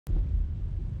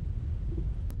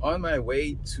on my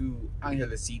way to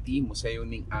Angeles City, Museo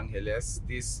ng Angeles.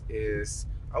 This is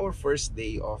our first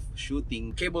day of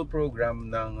shooting cable program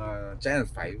ng Channel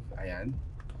 5. Ayan.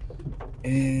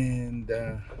 And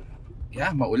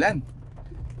yeah, maulan.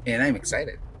 And I'm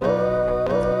excited.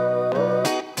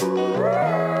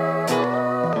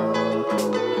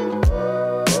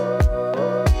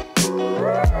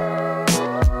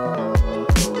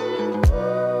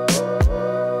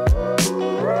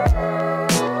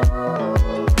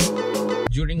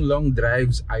 During long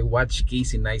drives, I watch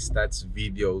Casey Neistat's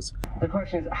videos. The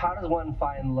question is, how does one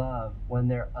find love when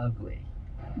they're ugly?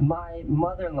 My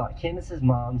mother-in-law, Candace's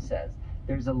mom, says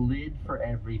there's a lid for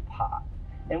every pot.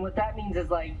 And what that means is,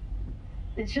 like,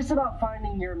 it's just about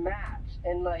finding your match.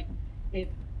 And like, if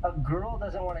a girl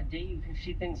doesn't want to date you because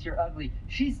she thinks you're ugly,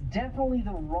 she's definitely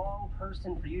the wrong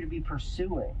person for you to be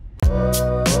pursuing.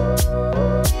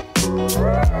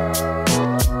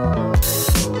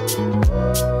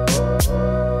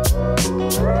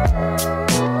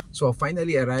 So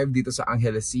finally arrived dito sa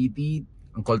Angeles City.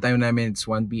 Ang call time namin it's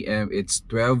 1 PM. It's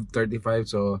 12:35.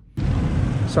 So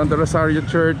Santa Rosario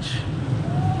Church.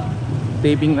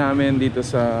 Taping namin dito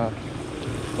sa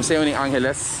Museo ng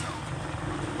Angeles.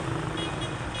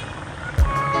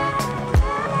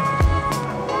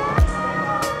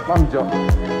 Ma'am Jo.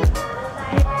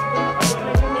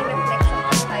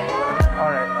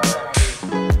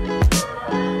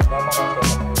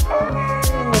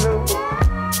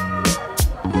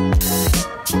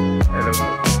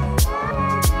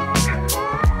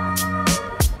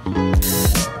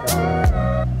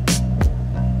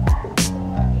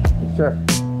 Chef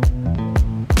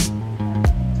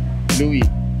Louis,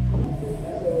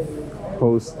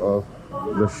 host of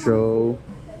the show.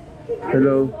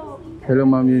 Hello. Hello,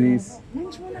 Ma'am Eunice.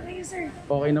 Lunch muna kayo, sir.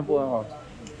 Okay na po ako.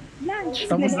 Lunch.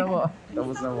 Tapos na po.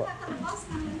 Tapos na po.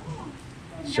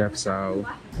 Chef Sao.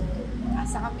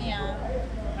 Asa kami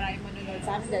maraming manonood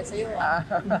sa amin dahil sa'yo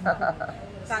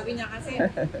Sabi niya kasi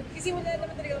wala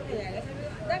naman talaga ako kilala. Sabi ko,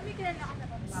 dami kilala ako sa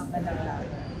Pampanga lang.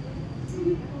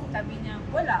 Sabi niya,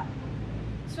 wala.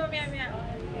 So, maya,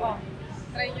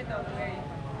 try nyo to. Okay.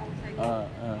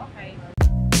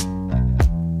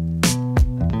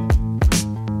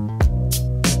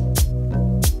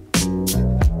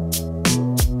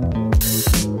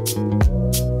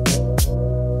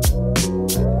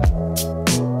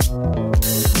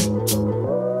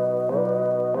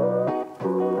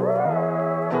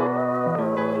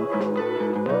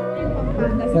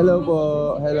 Hello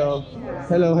po. Hello.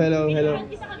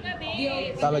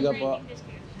 Talaga po.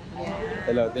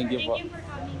 Hello, thank you po.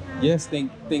 Yes,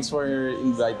 thanks for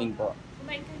inviting po.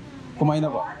 Kumain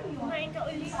na po. Kumain ka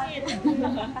ulit.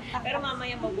 Pero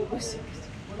mamaya mabubusog.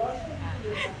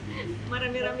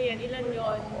 Marami-rami yan. Ilan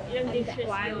yun? Ilang dishes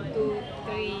yun? 1, 2,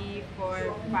 3,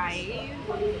 4,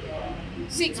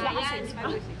 5, 6 ba yan?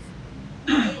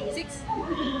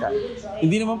 6?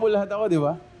 Hindi naman po lahat ako, di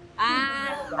ba?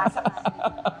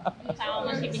 Sama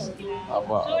mo si Miss Gila.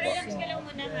 Apo. So, relax ka lang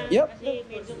muna ha. Yep. Kasi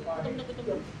medyo gutom na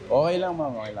gutom. Okay lang,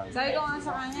 ma'am. Okay lang. Sabi ko nga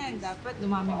sa kanya, dapat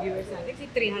dumaming viewers natin. Kasi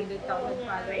 300,000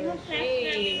 followers. Yung chef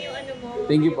namin yung ano mo.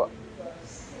 Thank you po.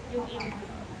 Yung in.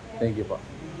 Thank you po.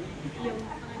 Yung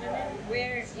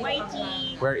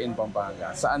We're in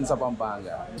Pampanga. Saan sa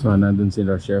Pampanga? So, nandun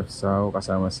sila Chef Sao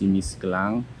kasama si Miss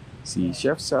Klang. Si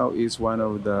Chef Sao is one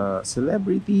of the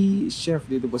celebrity chef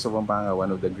dito po sa Pampanga. One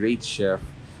of the great chef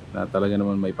na talaga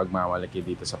naman may pagmamalaki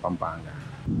dito sa Pampanga.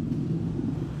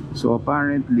 So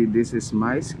apparently this is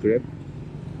my script.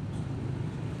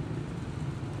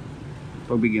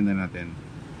 Pagbigyan na natin.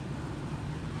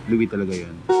 Louis talaga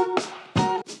yun.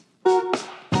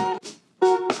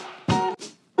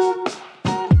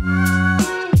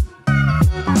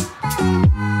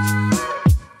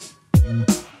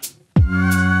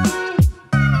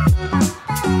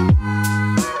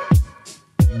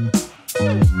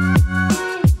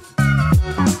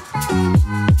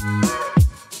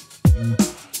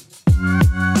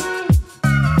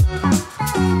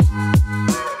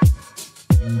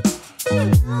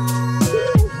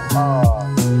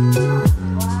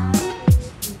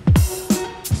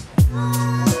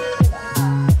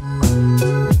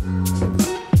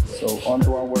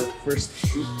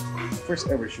 First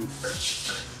ever shoot.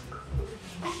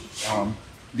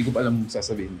 Hindi ko pa alam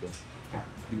sasabihin ko.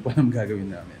 Hindi ko pa alam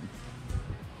gagawin namin.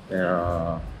 Pero,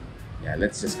 yeah,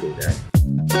 let's just go there.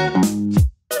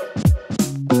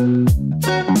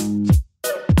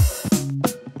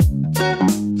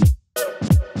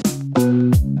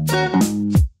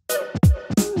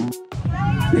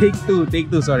 Take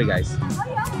two, sorry guys.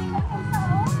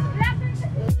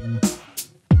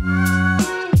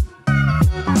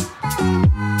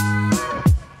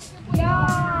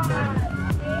 Yeah.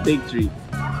 Take 3.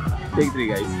 Take 3,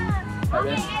 guys.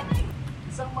 Okay.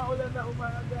 Isang maulan na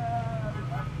umaga.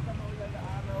 Isang maulan na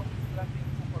araw.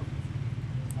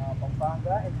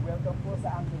 Pampanga, and welcome po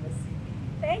sa Angeles City.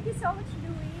 Thank you so much,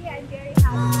 Louie. I'm very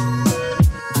happy.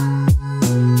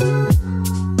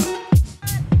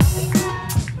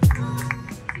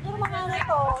 Siguro mga ano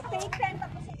to, take 10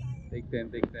 tapos Take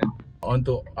 10, take 10. On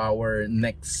to our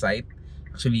next site.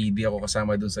 Actually, hindi ako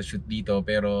kasama dun sa shoot dito,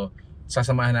 pero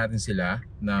sasamahan natin sila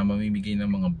na mamimigay ng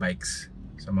mga bikes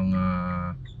sa mga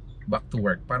back to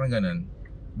work. Parang ganun.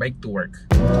 Bike to work.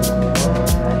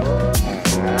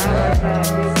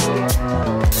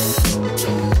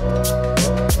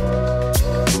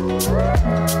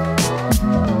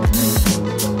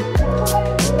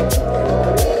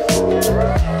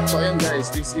 So ayun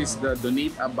guys, this is the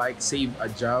Donate a Bike, Save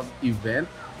a Job event.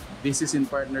 This is in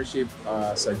partnership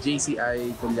sa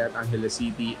JCI, Culiat, Angeles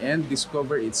City, and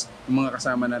DiscoverEats, yung mga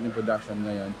kasama natin production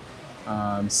ngayon.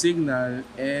 Signal,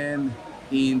 and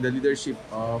in the leadership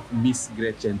of Miss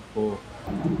Gretchen po.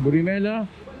 Burimela?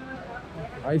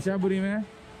 Aisha, Burime?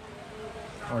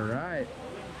 Alright.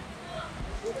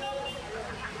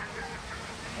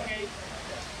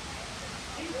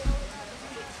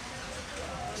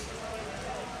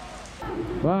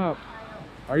 Wow.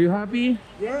 Are you happy?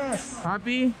 Yes.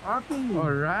 Happy? Happy.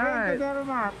 All right. Thank you very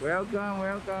much. Welcome,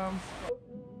 welcome.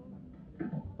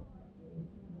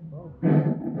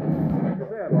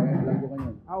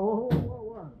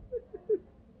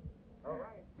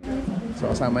 So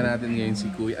kasama natin ngayon si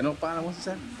Kuya. Anong pangalan mo,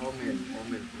 sir? Omel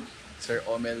Cruz. Sir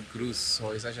Omel Cruz.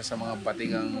 So isa siya sa mga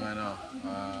batingang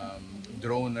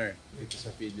droner dito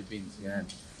sa Philippines. Yan.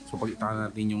 So pagkita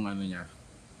natin yung ano niya.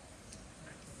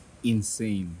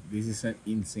 Insane. This is an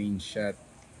insane shot.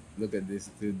 Look at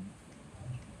this, dude.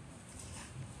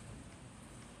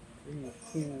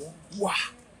 Wow!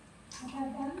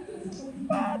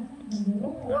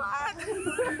 What?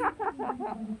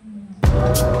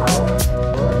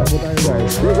 Tabo tayo,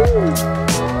 guys.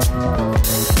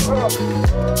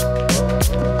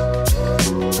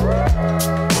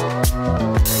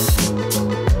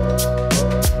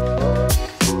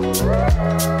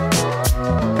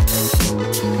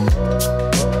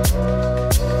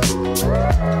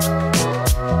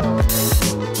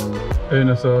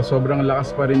 Ayun, so sobrang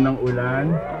lakas pa rin ng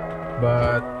ulan,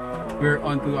 but we're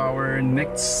on to our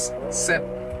next set.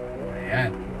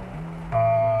 Ayan.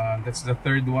 That's the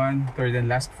third and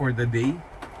last for the day.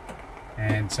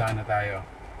 And saan na tayo?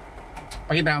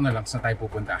 Pakita ko na lang saan tayo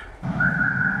pupunta.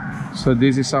 So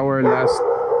this is our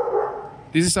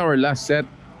last set.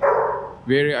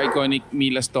 Very iconic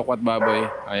Milas Tokwat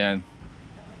Baboy. Ayan.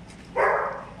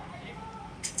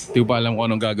 Hindi ko pa alam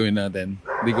kung anong gagawin natin.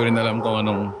 Hindi ko rin alam kung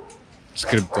anong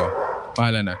script ko.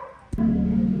 Pahala na.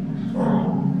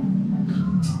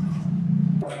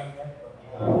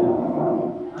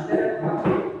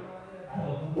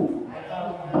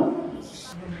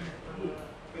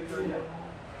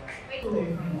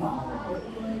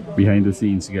 Behind the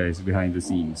scenes, guys. Behind the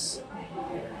scenes.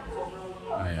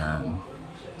 Ayan.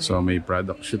 So may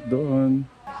product shoot doon.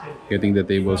 Getting the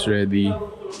tables ready.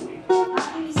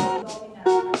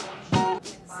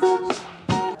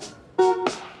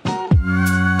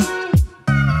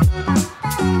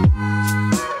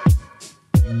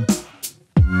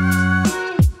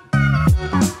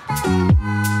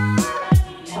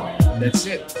 That's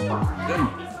it. Done.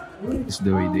 It's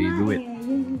the way they do it.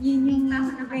 Yun yung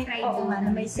nag-try naman na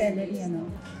may celery, ano.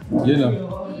 Yun o.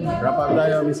 Wrap up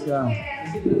tayo, Miss Kang.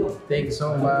 Thank you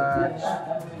so much.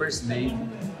 First day.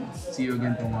 See you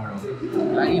again tomorrow.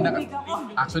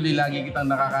 Actually, lagi kitang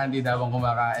nakakandid habang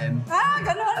kumakain. Ah,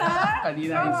 gano'n ha?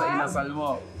 Kanina yun sa inasal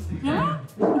mo.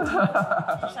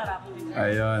 Sarap.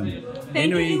 Ayun.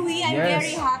 Thank you, Louie. I'm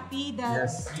very happy that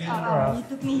Yes. you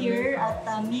took me here at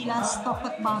Milas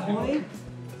Tokwat Baboy.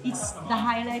 It's the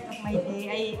highlight of my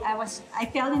day. I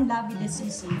fell in love with the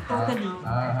season, totally.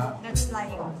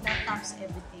 That tops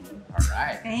everything.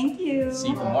 Alright. Thank you.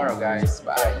 See you tomorrow, guys.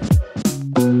 Bye.